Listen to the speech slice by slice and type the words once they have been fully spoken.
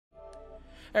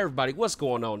Hey everybody, what's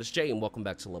going on? It's Jay and welcome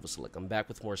back to lvlselect. I'm back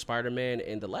with more Spider-Man.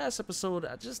 In the last episode,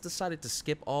 I just decided to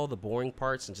skip all the boring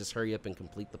parts and just hurry up and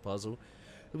complete the puzzle.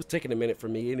 It was taking a minute for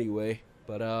me anyway,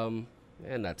 but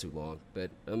not too long,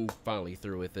 but I'm finally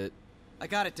through with it. I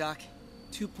got it, Doc.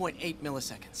 2.8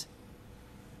 milliseconds.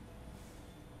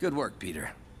 Good work,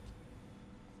 Peter.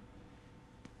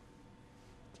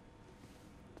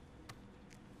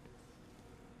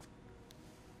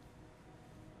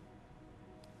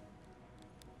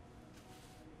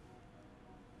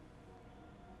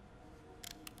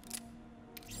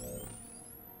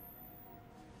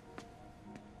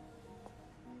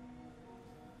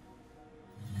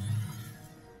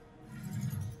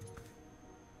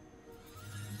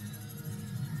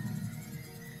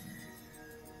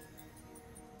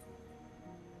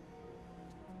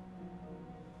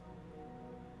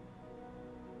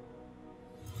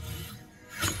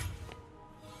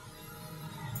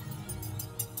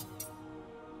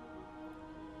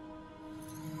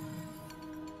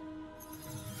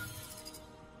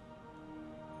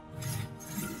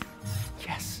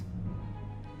 Yes.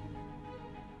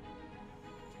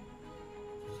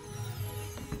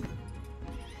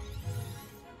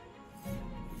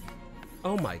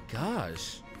 Oh my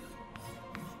gosh.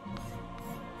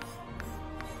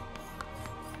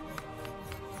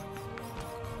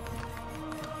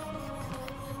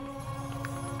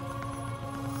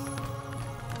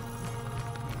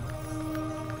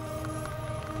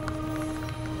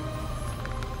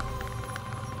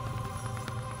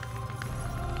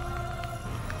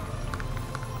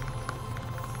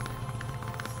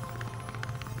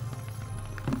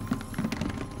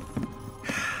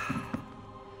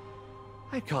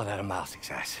 I'd call that a mild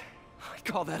success. I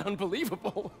call that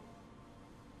unbelievable.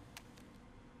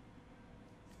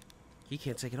 He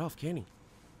can't take it off, can he?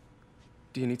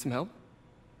 Do you need some help?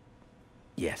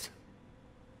 Yes.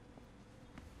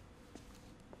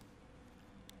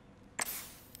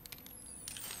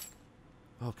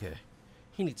 Okay.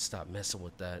 He needs to stop messing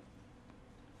with that.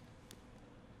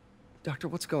 Doctor,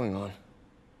 what's going on?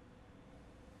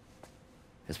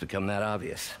 It's become that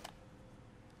obvious.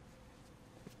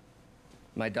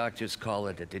 My doctors call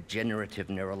it a degenerative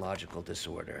neurological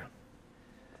disorder.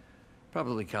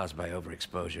 Probably caused by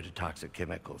overexposure to toxic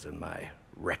chemicals in my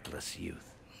reckless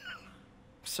youth.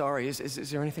 Sorry, is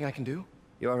there anything I can do?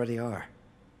 You already are.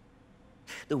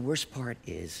 The worst part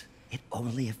is, it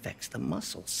only affects the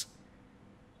muscles.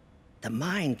 The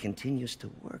mind continues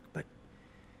to work, but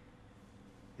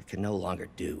it can no longer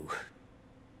do.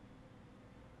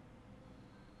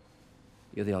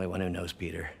 You're the only one who knows,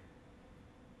 Peter.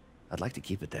 I'd like to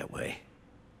keep it that way.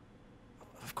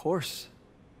 Of course.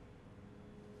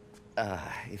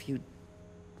 If you'd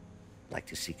like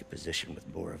to seek a position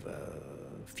with more of a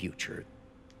future.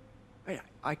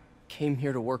 I came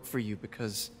here to work for you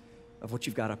because of what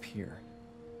you've got up here.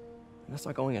 And that's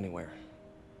not going anywhere.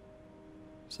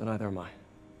 So neither am I.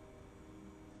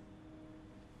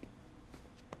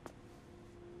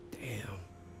 Damn.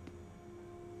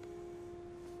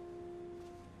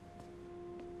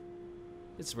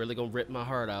 It's really gonna rip my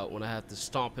heart out when I have to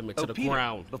stomp him into the Peter,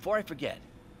 ground. Before I forget,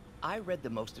 I read the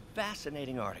most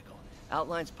fascinating article.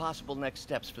 Outlines possible next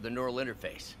steps for the neural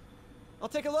interface. I'll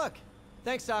take a look.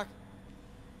 Thanks, Doc.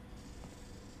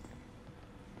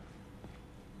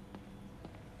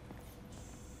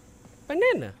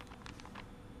 Banana.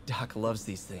 Doc loves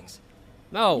these things.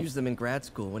 No. He used them in grad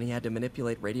school when he had to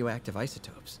manipulate radioactive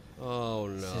isotopes. Oh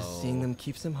no. Says seeing them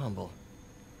keeps him humble.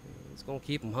 It's gonna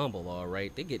keep him humble, all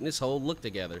right. They're getting this whole look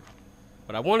together.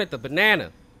 But I wanted the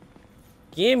banana.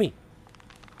 Gimme.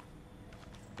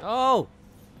 Oh.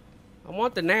 I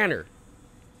want the nanner.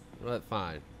 Well,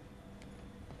 fine.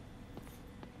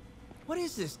 What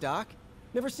is this, Doc?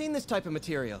 Never seen this type of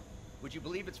material. Would you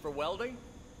believe it's for welding?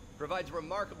 Provides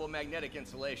remarkable magnetic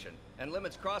insulation and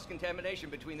limits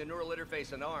cross-contamination between the neural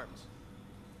interface and arms.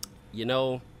 You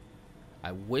know,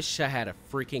 I wish I had a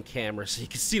freaking camera so you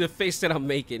can see the face that I'm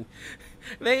making.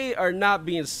 They are not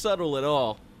being subtle at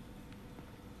all.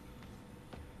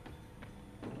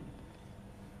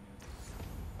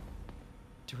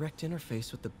 Direct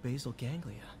interface with the basal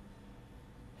ganglia.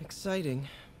 Exciting,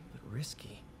 but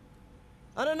risky.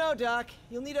 I don't know, Doc.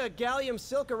 You'll need a gallium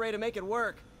silk array to make it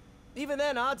work. Even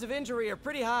then, odds of injury are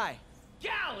pretty high.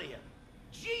 Gallium!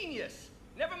 Genius!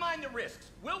 Never mind the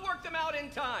risks. We'll work them out in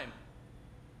time.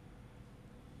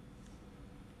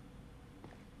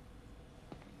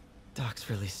 Doc's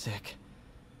really sick.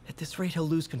 At this rate, he'll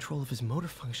lose control of his motor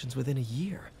functions within a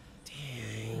year.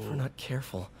 Dang. If we're not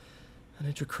careful,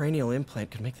 an intracranial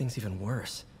implant could make things even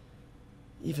worse.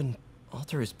 Even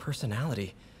alter his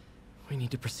personality. We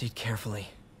need to proceed carefully.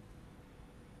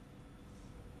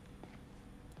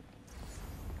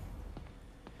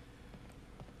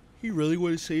 he really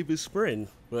wanted to save his friend,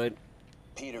 but...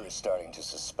 Peter is starting to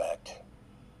suspect.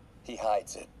 He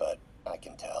hides it, but I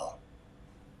can tell.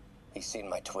 He's seen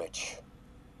my twitch,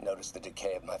 noticed the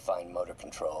decay of my fine motor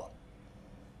control.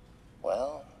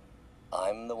 Well,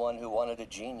 I'm the one who wanted a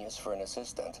genius for an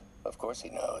assistant. Of course he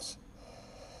knows.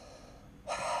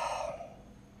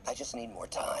 I just need more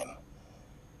time.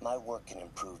 My work can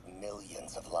improve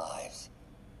millions of lives.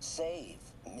 Save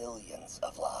millions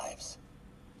of lives.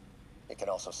 It can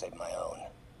also save my own.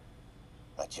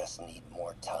 I just need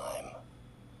more time.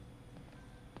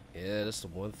 Yeah, that's the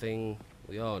one thing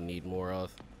we all need more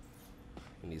of.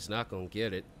 And he's not gonna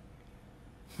get it.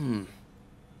 You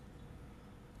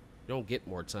don't get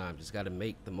more time. Just gotta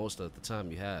make the most of the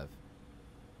time you have.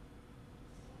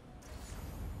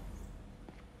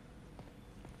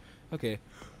 Okay.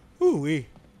 Ooh-wee.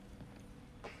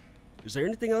 Is there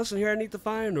anything else in here I need to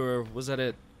find, or was that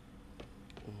it?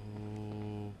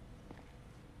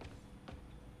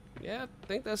 Yeah, I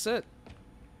think that's it.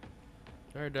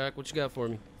 Alright, Doc, what you got for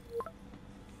me?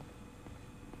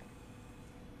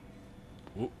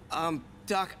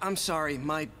 Doc, I'm sorry.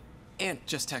 My aunt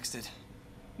just texted.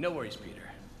 No worries, Peter.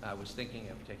 I was thinking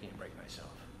of taking a break myself.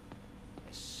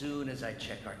 As soon as I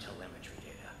check our telemetry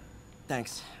data.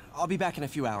 Thanks. I'll be back in a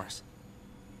few hours.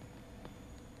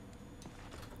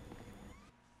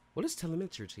 What is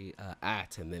telemetry?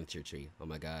 Telemetry. Oh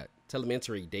my god.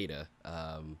 Telemetry data.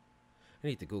 I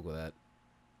need to Google that.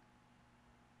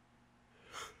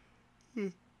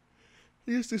 I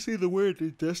used to see the word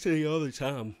in Destiny all the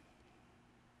time.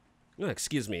 Oh,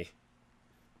 excuse me.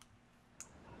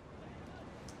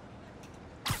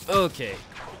 Okay.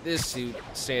 This suit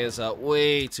stands out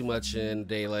way too much in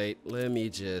daylight. Let me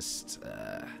just...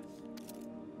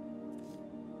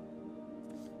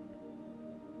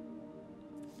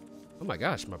 Oh my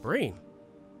gosh, my brain.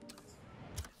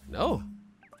 No.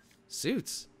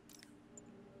 Suits.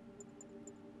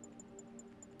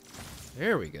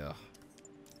 There we go.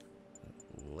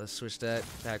 Let's switch that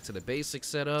back to the basic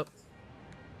setup.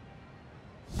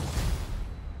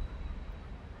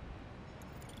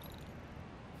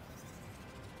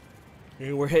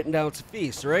 And we're heading down to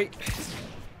Feast, right?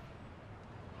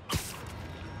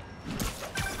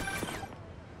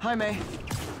 Hi, May.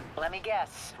 Let me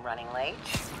guess, running late?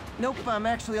 Nope, I'm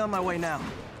actually on my way now.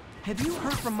 Have you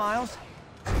heard from Miles?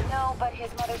 No, but his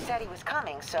mother said he was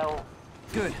coming, so...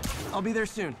 Good. I'll be there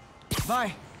soon.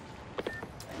 Bye.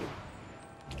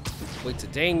 Wait to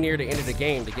dang near the end of the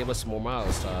game to give us some more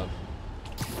miles time.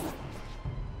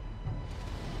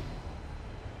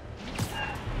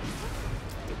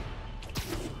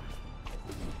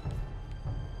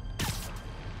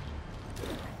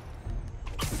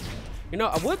 You know,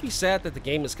 I would be sad that the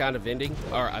game is kind of ending,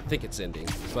 or I think it's ending,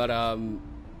 but I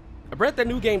read that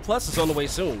New Game Plus is on the way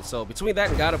soon, so between that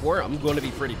and God of War, I'm going to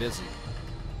be pretty busy.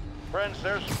 Friends,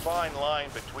 there's a fine line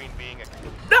between being a...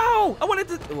 No! I wanted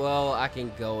to... Well, I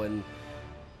can go and...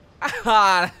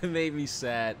 Ah, that made me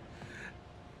sad.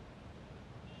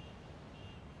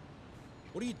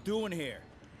 What are you doing here?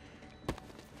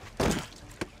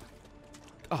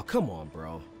 Oh, come on,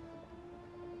 bro.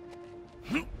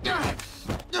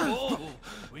 Oh,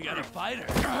 we got a fighter.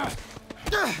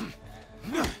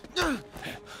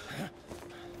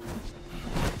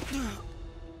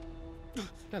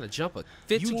 Gotta jump a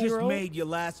You 15-year-old? just made your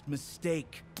last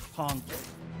mistake, punk.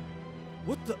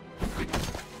 What the?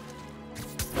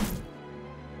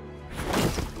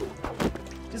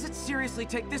 Does it seriously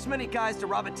take this many guys to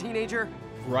rob a teenager?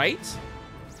 Right?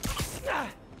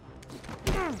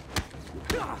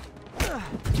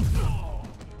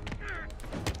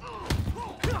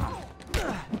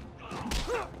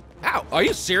 Ow, are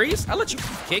you serious? I let you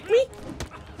kick me?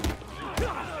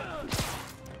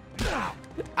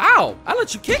 Ow, I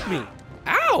let you kick me.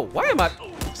 Ow, why am I...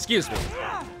 Excuse me.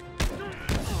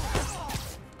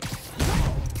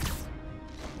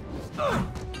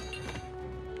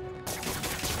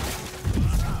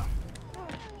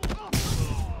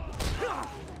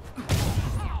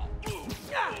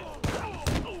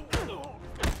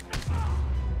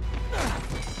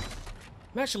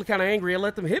 I'm actually kind of angry I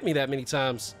let them hit me that many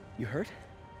times. You hurt?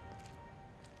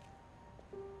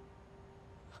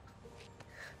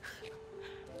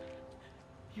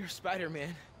 You're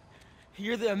Spider-Man.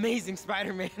 You're the amazing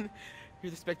Spider-Man. You're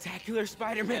the spectacular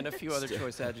Spider-Man. And a few other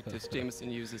choice adjectives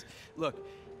Jameson uses. Look,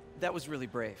 that was really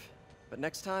brave. But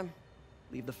next time,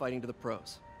 leave the fighting to the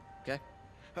pros, okay?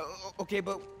 Okay,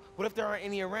 but what if there aren't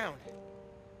any around?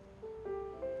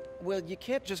 Well, you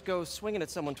can't just go swinging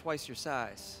at someone twice your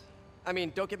size. I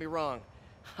mean, don't get me wrong.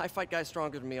 I fight guys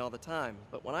stronger than me all the time,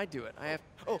 but when I do it, I have...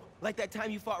 Oh, like that time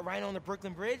you fought Rhino on the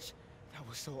Brooklyn Bridge? That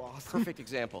was so awesome. Perfect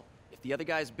example. If the other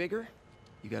guy's bigger,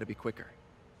 you gotta be quicker.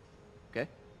 Okay?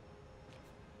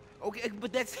 Okay,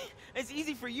 but that's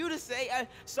easy for you to say.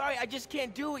 Sorry, I just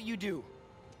can't do what you do.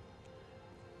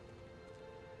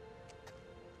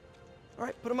 All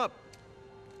right, put him up.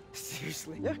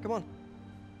 Seriously? Yeah, come on.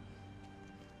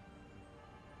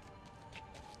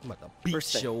 I'm about to beat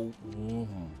First thing. your...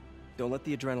 Don't let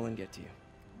the adrenaline get to you.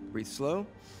 Breathe slow,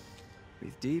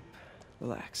 breathe deep,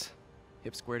 relax.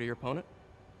 Hip square to your opponent.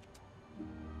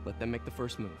 Let them make the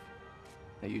first move.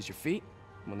 Now use your feet.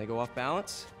 When they go off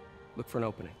balance, look for an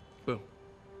opening. Boom.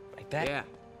 Like that? Yeah,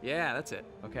 yeah, that's it.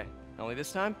 Okay. Only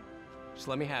this time, just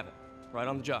let me have it. Right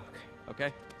on the jock,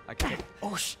 okay? I can.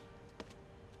 Oh, sh...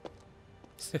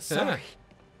 Sorry.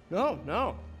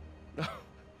 No.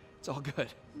 It's all good.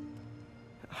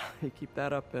 You keep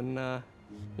that up and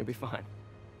you'll be fine.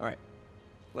 All right.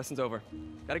 Lesson's over.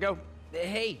 Gotta go.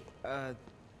 Hey,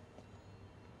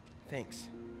 thanks.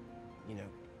 You know.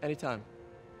 Anytime.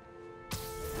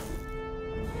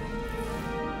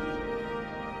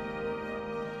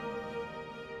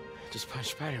 Just punch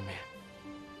Spider-Man.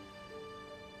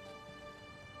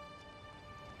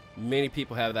 Many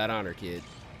people have that honor, kid.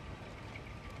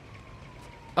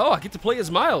 Oh, I get to play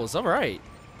as Miles. All right.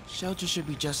 Shelter should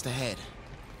be just ahead.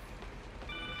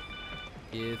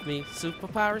 Give me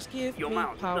superpowers. Give me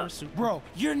Miles, power. what's Super. Bro,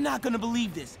 you're not gonna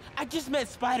believe this. I just met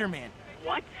Spider-Man.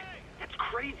 What? That's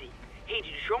crazy. Hey, did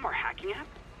you show him our hacking app?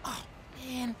 Oh,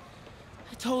 man.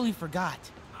 I totally forgot.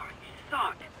 Oh, you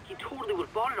suck. He totally would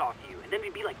have bought it off you, and then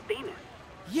we'd be, like, famous.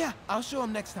 Yeah, I'll show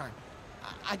him next time.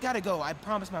 I gotta go. I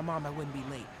promised my mom I wouldn't be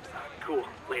late. Cool.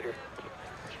 Later.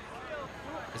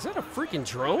 Is that a freaking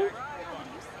drone?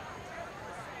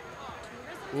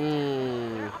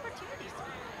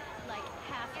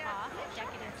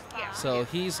 So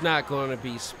he's not going to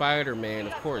be Spider-Man.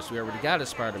 Of course, we already got a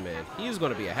Spider-Man. He's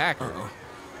going to be a hacker.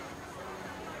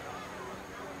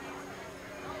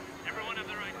 Everyone have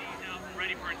their IDs out and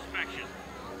ready for inspection.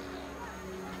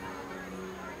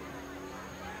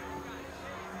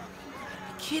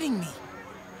 You're kidding me.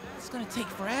 It's gonna take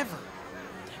forever.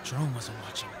 That drone wasn't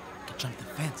watching. Could jump the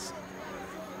fence.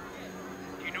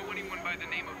 Do you know anyone by the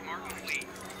name of Martin Lee?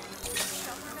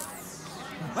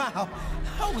 Wow,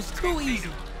 that was too easy.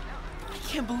 I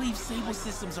can't believe Sable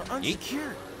systems are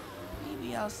unsecured.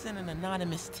 Maybe I'll send an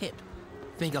anonymous tip.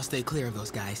 Think I'll stay clear of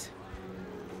those guys.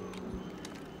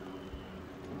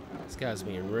 This guy's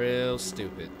being real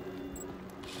stupid.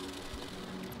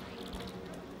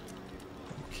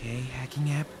 Okay,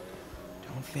 hacking app.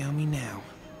 Don't fail me now.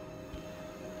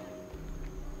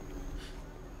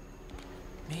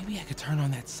 Maybe I could turn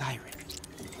on that siren.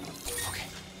 Okay.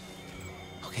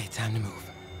 Okay, time to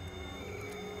move.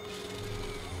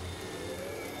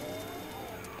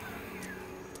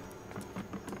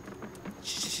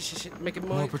 Shit, make it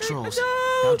More patrols.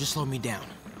 No! That'll just slow me down.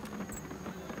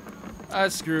 I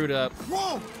screwed up.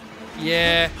 Whoa!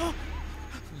 Yeah.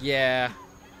 Yeah.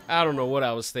 I don't know what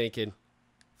I was thinking.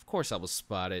 Of course I was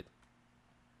spotted.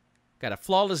 Got a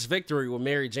flawless victory with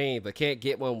Mary Jane, but can't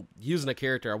get one using a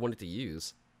character I wanted to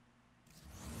use.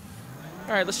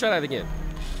 Alright, let's try that again.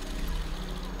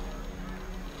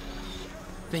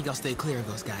 Think I'll stay clear of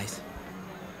those guys.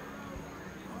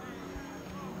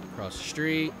 Across the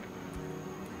street.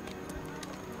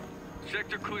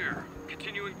 Sector clear.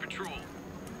 Continuing patrol.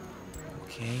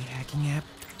 Okay, hacking app.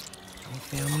 Don't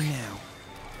fail me now.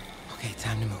 Okay,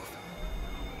 time to move.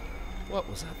 What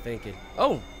was I thinking?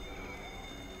 Oh!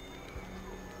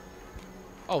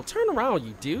 Oh, turn around,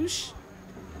 you douche.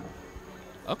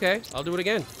 Okay, I'll do it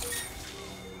again.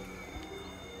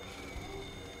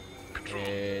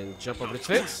 And jump over the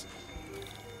fence.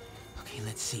 Okay,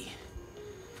 let's see.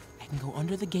 I can go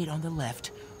under the gate on the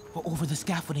left or over the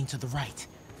scaffolding to the right.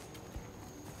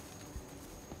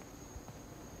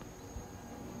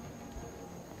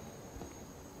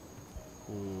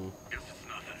 Guess it's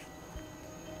nothing.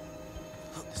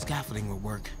 The scaffolding will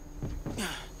work. As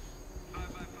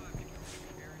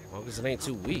long as it ain't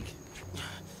too weak.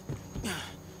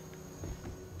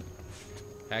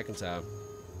 Hacking time.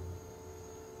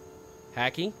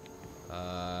 Hacking?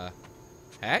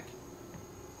 Hack?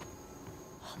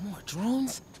 Oh, more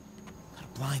drones? Gotta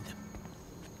blind them.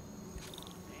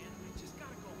 Man, I just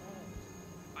gotta go home.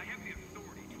 I have the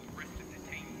authority to arrest and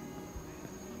detain you.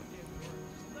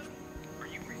 Are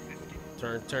you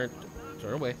resisting?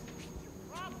 Turn away.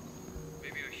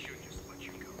 Maybe I should just let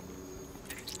you go.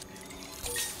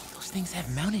 Those things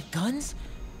have mounted guns?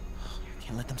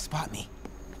 Can't let them spot me.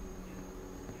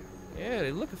 Yeah,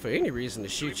 they're looking for any reason to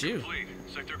shoot you. Complete.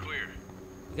 Sector clear.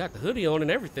 You got the hoodie on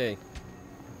and everything.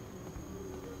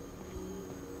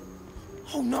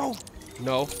 Oh no!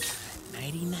 No.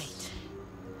 Nighty night.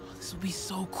 Oh, this This would be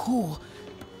so cool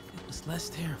if it was less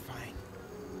terrifying.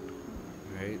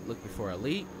 Alright, look before I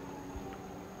leap.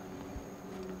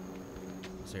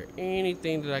 Is there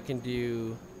anything that I can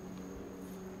do?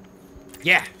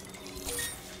 Yeah!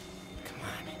 Come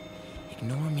on.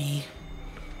 Ignore me.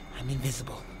 I'm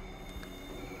invisible.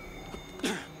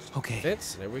 Okay.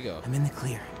 Fence, there we go. I'm in the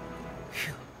clear.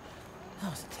 Phew.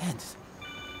 That was intense.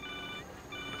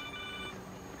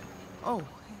 Oh,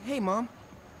 hey, Mom.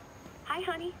 Hi,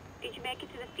 honey. Did you make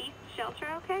it to the feast shelter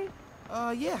okay?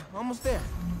 Yeah, almost there.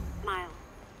 Miles,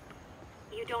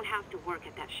 you don't have to work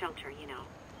at that shelter, you know.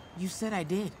 You said I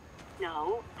did.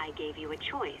 No, I gave you a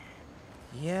choice.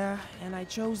 Yeah, and I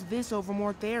chose this over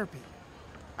more therapy.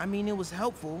 I mean, it was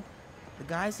helpful. The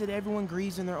guy said everyone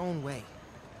grieves in their own way.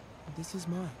 This is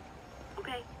mine.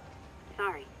 Okay.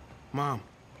 Sorry. Mom.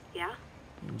 Yeah?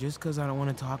 Just because I don't want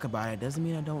to talk about it doesn't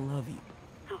mean I don't love you.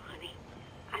 Oh, honey.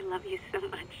 I love you so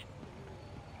much.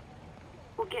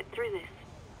 We'll get through this.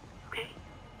 Okay?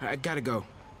 I gotta go.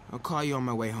 I'll call you on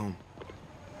my way home.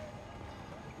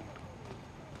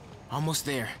 Almost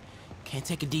there. Can't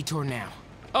take a detour now.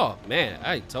 Oh, man,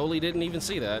 I totally didn't even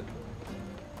see that.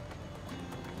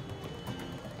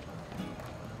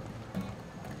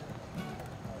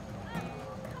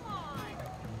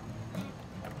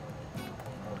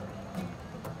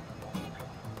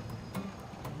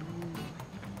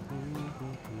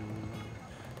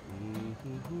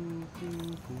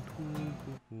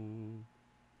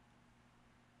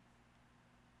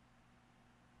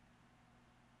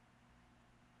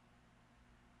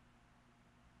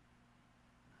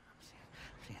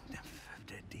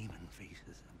 Dead demon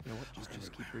faces. You know what?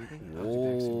 Just keep breathing.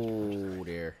 Whoa,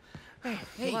 there.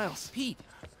 Hey, Miles. Pete.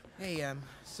 Hey,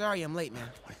 sorry I'm late, man.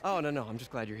 Oh, no, I'm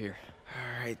just glad you're here.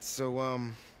 All right, so,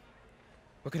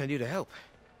 what can I do to help?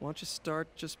 Why don't you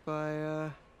start just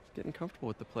by, getting comfortable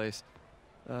with the place?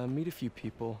 Meet a few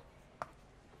people.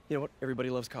 You know what? Everybody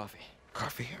loves coffee.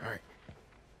 Coffee? All right.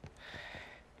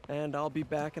 And I'll be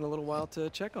back in a little while to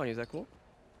check on you. Is that cool?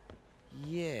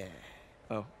 Yeah.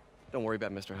 Oh, don't worry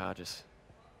about Mr. Hodges.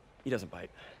 He doesn't bite.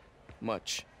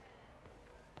 Much.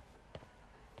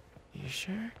 You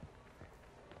sure?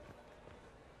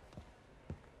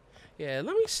 Yeah,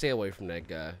 let me stay away from that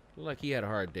guy. Looked like he had a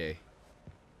hard day.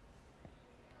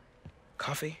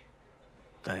 Coffee?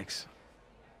 Thanks.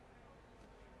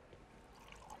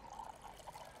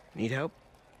 Need help?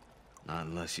 Not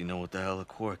unless you know what the hell a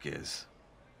quark is.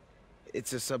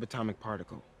 It's a subatomic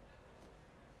particle.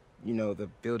 You know, the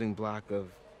building block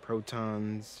of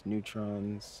protons,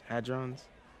 neutrons, hadrons.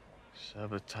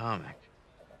 Subatomic.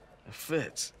 It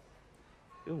fits.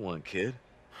 Good one, kid.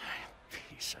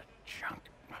 Piece of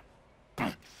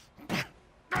junk.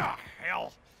 Ah,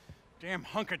 hell. Damn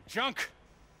hunk of junk.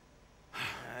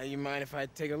 You mind if I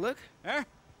take a look? Huh?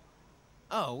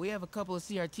 Oh, we have a couple of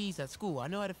CRTs at school. I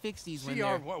know how to fix these when CR,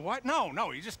 they're... what?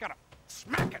 No, you just gotta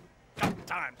smack it. Couple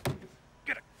times.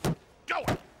 Get it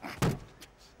going.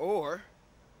 Or,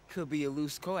 could be a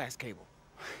loose coax cable.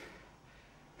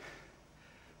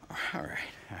 All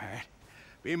right.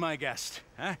 Be my guest,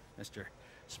 huh, Mr.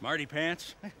 Smarty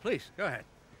Pants? Please, go ahead.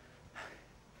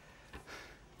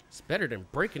 It's better than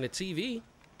breaking a TV.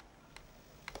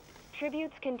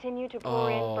 Tributes continue to pour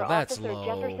in for Officer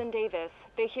Jefferson Davis,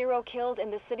 the hero killed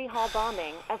in the City Hall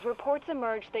bombing, as reports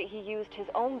emerge that he used his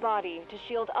own body to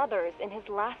shield others in his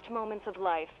last moments of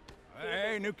life.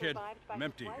 Hey, new kid. I'm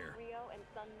empty here. Rio and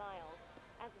son Miles,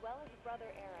 as well as brother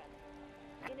Aaron.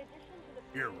 In addition to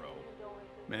the Hero.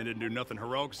 Man didn't do nothing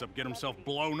heroic except get himself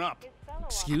blown up.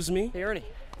 Excuse me? Hey, Ernie.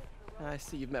 I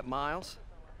see you've met Miles.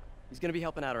 He's gonna be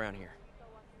helping out around here.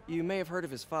 You may have heard of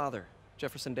his father,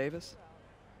 Jefferson Davis.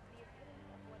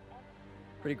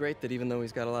 Pretty great that even though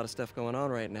he's got a lot of stuff going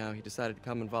on right now, he decided to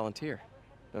come and volunteer.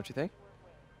 Don't you think?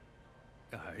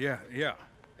 Yeah.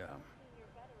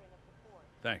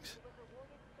 Thanks.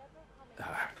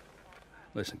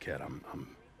 Listen, kid,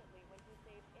 I'm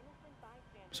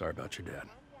sorry about your dad.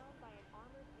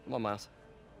 Come on, Miles.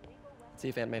 Let's see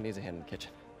if Aunt May needs a hand in the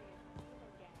kitchen.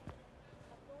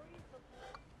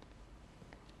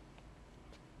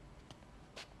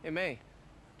 Hey, May.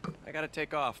 I gotta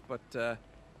take off, but,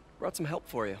 brought some help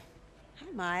for you.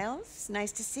 Hi, Miles.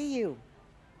 Nice to see you.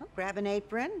 Well, grab an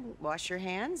apron, wash your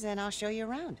hands, and I'll show you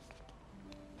around.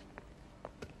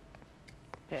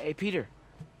 Hey, Peter.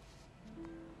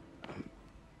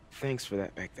 Thanks for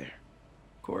that back there.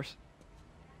 Of course.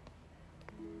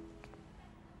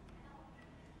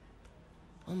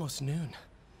 Almost noon.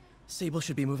 Sable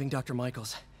should be moving Dr.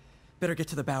 Michaels. Better get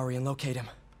to the Bowery and locate him.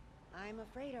 I'm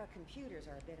afraid our computers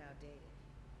are a bit outdated.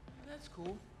 That's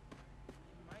cool.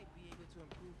 Might be able to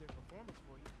improve their performance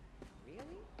for you.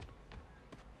 Really?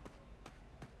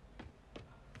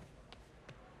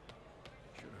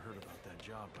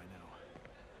 job by now.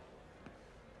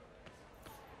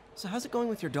 So how's it going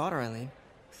with your daughter, Eileen?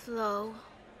 Slow.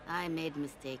 I made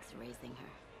mistakes raising her.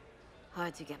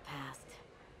 Hard to get past.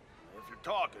 If you're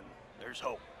talking, there's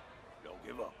hope. Don't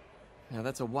give up. Now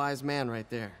that's a wise man right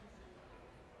there.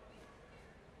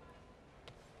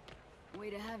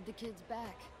 Way to have the kids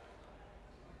back.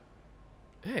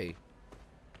 Hey.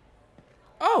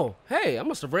 Oh, hey, I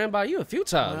must have ran by you a few times.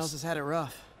 Someone else has had it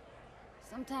rough.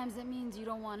 Sometimes it means you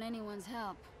don't want anyone's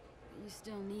help, but you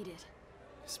still need it.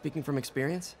 Speaking from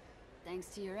experience? Thanks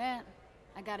to your aunt,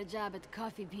 I got a job at the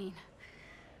Coffee Bean.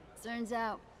 Turns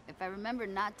out, if I remember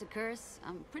not to curse,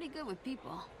 I'm pretty good with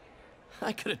people.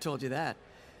 I could have told you that.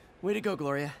 Way to go,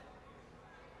 Gloria.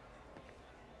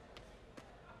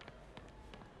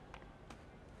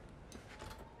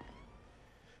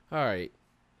 All right,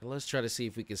 let's try to see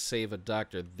if we can save a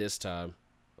doctor this time.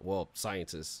 Well,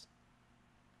 scientist.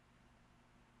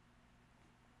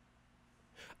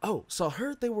 Oh, so I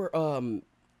heard they were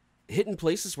hidden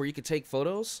places where you could take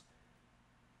photos.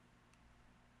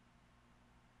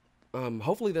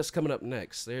 Hopefully that's coming up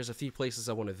next. There's a few places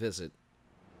I want to visit.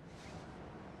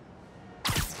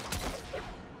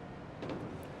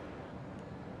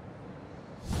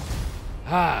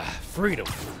 Ah, freedom.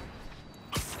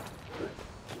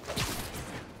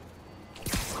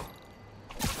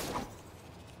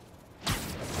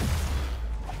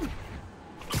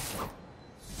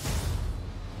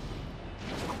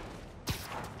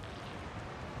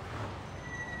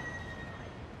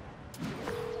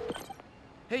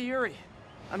 Hey, Yuri.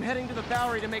 I'm heading to the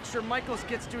Bowery to make sure Michaels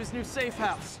gets to his new safe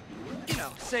house. You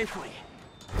know, safely.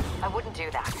 I wouldn't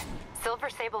do that. Silver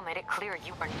Sable made it clear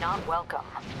you are not welcome.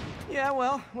 Yeah,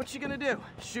 well, what's she gonna do?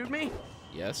 Shoot me?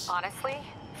 Yes. Honestly,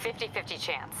 50-50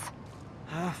 chance.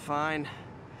 Ah, fine.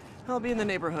 I'll be in the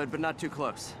neighborhood, but not too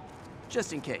close.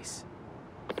 Just in case.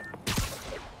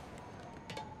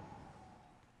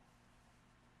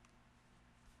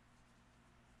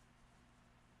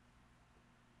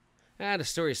 The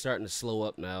story's starting to slow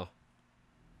up now.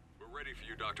 We're ready for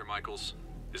you, Dr. Michaels.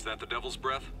 Is that the Devil's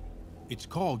Breath? It's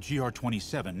called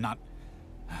GR-27, not...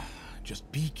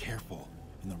 Just be careful.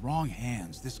 In the wrong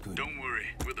hands, this could... Don't worry,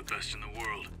 we're the best in the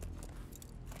world.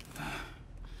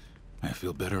 I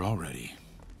feel better already.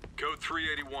 Code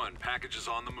 381, package is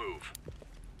on the move.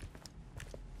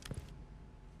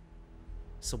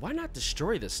 So why not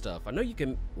destroy this stuff? I know you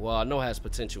can... Well, I know it has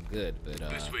potential good, but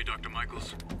This way, Dr.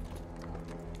 Michaels.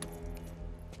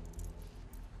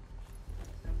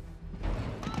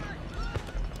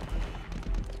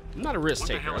 I'm not a risk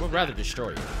taker. I would rather destroy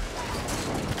it.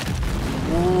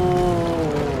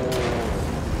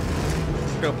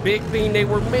 The big thing they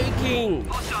were making.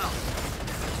 Hostile.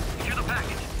 Secure the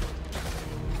package.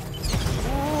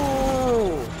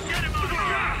 Oh.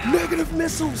 Negative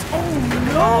missiles. Oh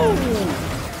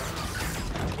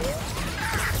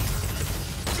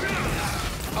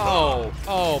no.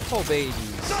 Oh, poor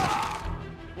babies.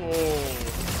 Oh.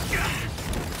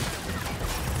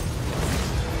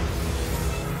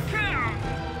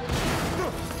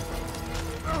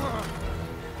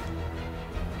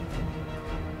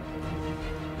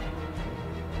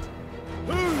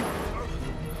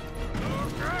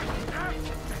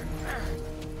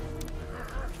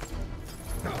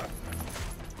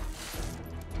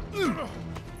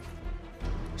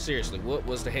 Seriously, what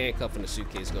was the handcuff in the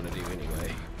suitcase gonna do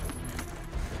anyway?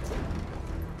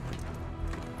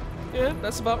 Yeah,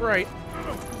 that's about right.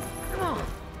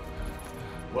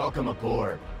 Welcome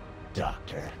aboard,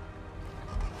 Doctor.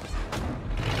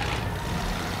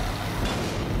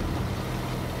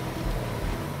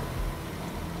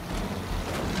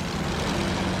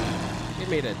 It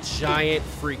made a giant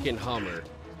freaking Hummer.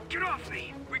 Get off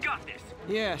me! We got this!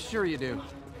 Yeah, sure you do.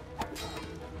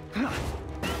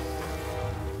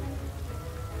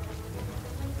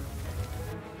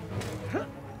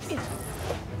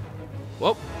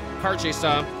 Well, car chase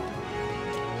time.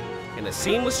 And a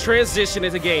seamless transition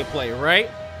into gameplay, right?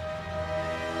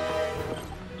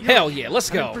 Hell yeah, let's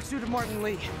go. I'm in pursuit of Martin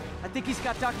Lee. I think he's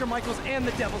got Dr. Michaels and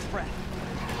the Devil's Breath.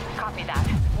 Copy that.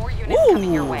 More units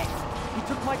coming your way. He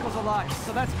took Michaels alive,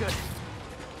 so that's good.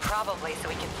 Probably so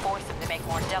we can force him to make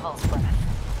more Devil's Breath.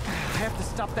 I have to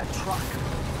stop that truck.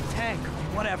 Tank,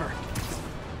 whatever.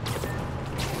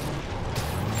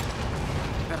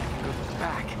 Bet I can go to the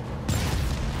back.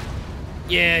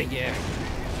 Yeah, yeah.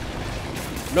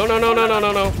 No, no, no, no, no,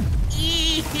 no, no.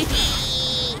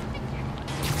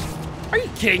 Are you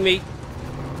kidding me?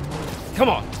 Come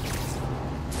on.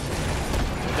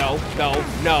 No, no,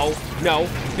 no, no.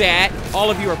 Bad.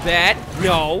 All of you are bad.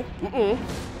 No.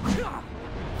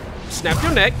 Snap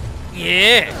your neck.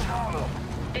 Yeah.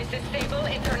 This is Sable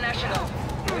International.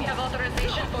 We have authorized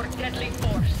Authorization for deadly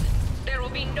force. There will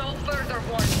be no further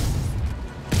warning.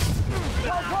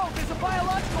 Whoa, there's a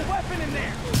biological weapon in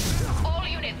there! All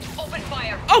units, open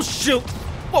fire. Oh shoot!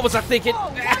 What was I thinking? Whoa,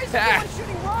 why is everyone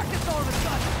shooting rockets all of a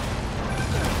sudden?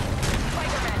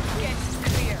 Spider-Man, get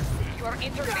clear. You are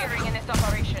interfering in this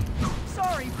operation.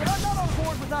 Sorry, but I'm not on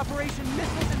board with Operation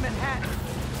Missiles in Manhattan.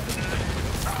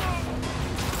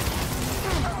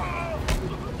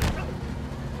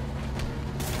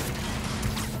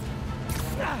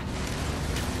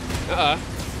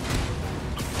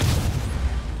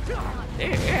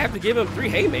 Damn, I have to give him 3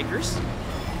 haymakers.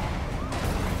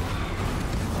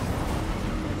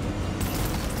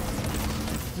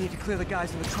 Need to clear the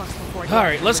guys in the trucks before I All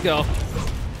right, let's go.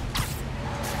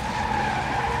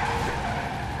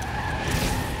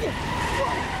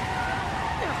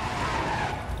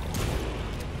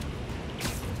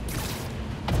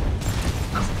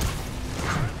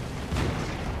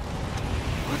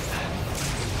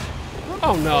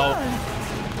 Oh no.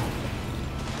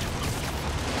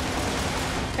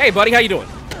 Hey buddy, how you doing?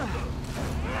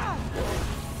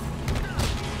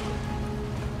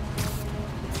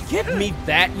 Give me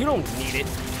that. You don't need it.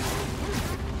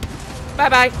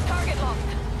 Bye-bye. Target lost.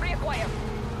 Reacquire.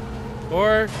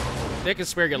 Or they can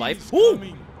spare your life. Ooh.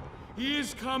 He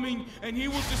is coming, and he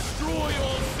will destroy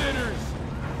all sinners.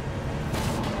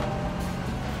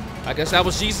 I guess that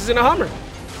was Jesus in a Hummer.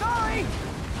 Sorry.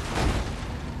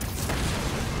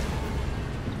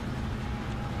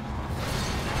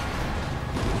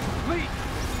 Lee,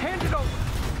 hand it over.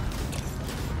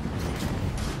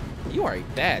 You are a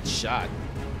bad shot.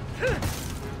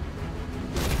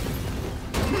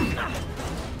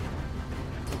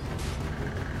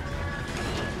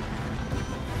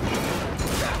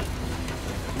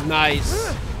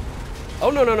 Nice.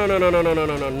 Oh no no no no no no no no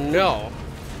no no no.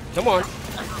 Come on.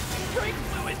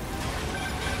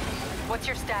 What's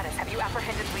your status? Have you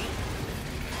apprehended Lee?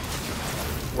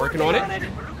 Working on it.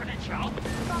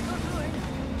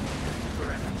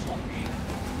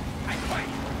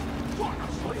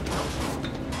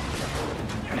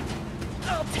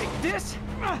 I'll take this.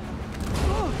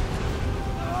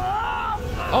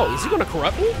 Oh, is he gonna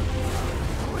corrupt me?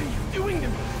 What are you doing to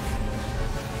me?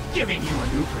 Giving you a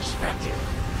new perspective.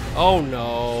 Oh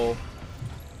no.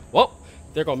 Well,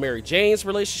 there go Mary Jane's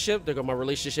relationship. There go my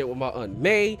relationship with my Aunt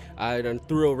May. I done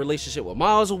threw a relationship with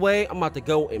Miles away. I'm about to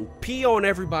go and pee on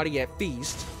everybody at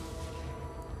Feast.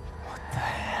 What the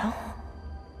hell?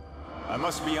 I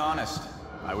must be honest.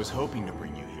 I was hoping to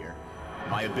bring you here.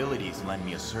 My abilities lend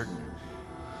me a certain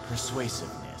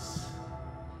persuasiveness.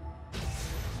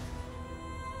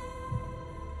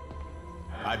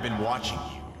 I've been watching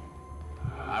you.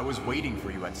 I was waiting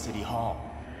for you at City Hall.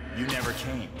 You never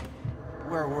came.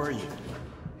 Where were you?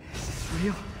 Is this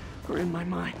real or in my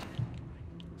mind?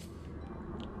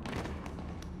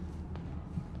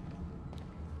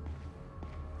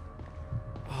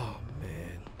 Oh,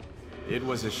 man. It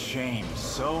was a shame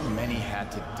so many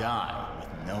had to die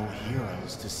with no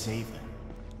heroes to save them.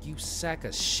 You sack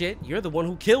of shit. You're the one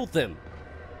who killed them.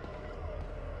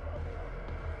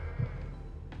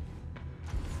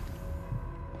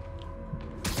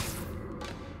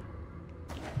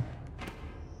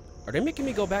 Are they making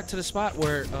me go back to the spot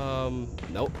where,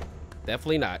 nope,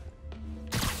 definitely not.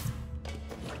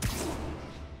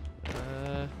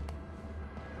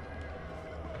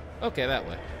 Okay, that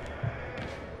way.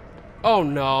 Oh,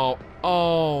 no.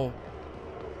 Oh.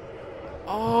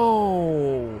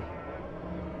 Oh.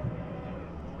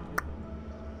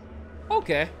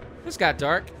 Okay, this got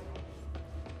dark.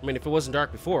 I mean, if it wasn't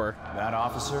dark before. That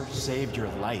officer saved your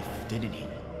life, didn't he?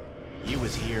 He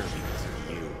was here because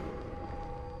of you.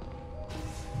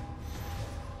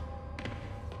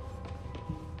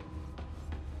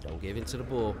 Don't give in to the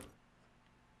bull.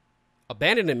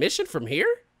 Abandon the mission from here?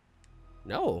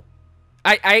 No.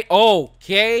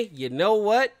 Okay, you know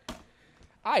what?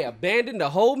 I abandoned the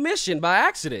whole mission by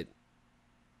accident.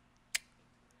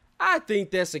 I think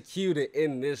that's a cue to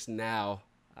end this now.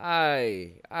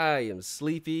 I am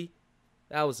sleepy.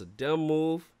 That was a dumb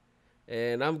move.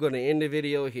 And I'm going to end the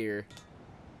video here.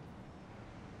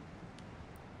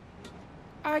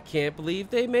 I can't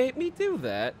believe they made me do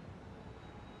that.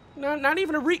 Not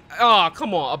even a oh,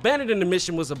 come on. Abandoning the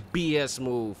mission was a BS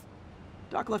move.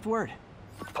 Doc left word.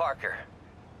 Parker,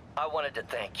 I wanted to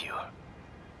thank you.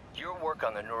 Your work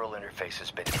on the neural interface has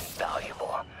been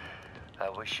invaluable. I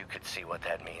wish you could see what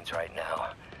that means right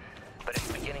now. But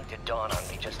it's beginning to dawn on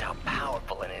me just how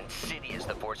powerful and insidious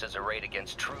the forces arrayed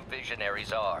against true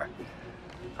visionaries are.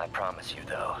 I promise you,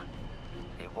 though,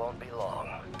 it won't be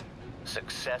long.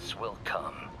 Success will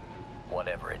come,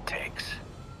 whatever it takes.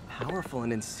 Powerful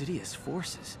and insidious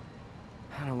forces.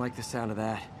 I don't like the sound of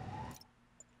that.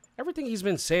 Everything he's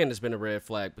been saying has been a red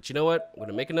flag, but you know what? I'm going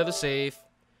to make another save.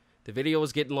 The video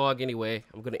is getting long anyway.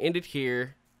 I'm going to end it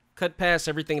here. Cut past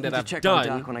everything that I've check done.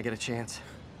 on Doc when I get a chance.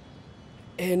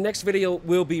 And next video,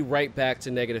 we'll be right back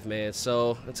to Negative Man.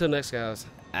 So, until next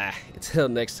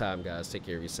time, guys, take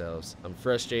care of yourselves. I'm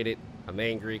frustrated. I'm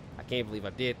angry. I can't believe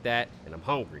I did that. And I'm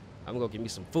hungry. I'm going to give me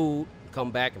some food,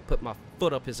 come back, and put my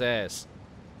foot up his ass.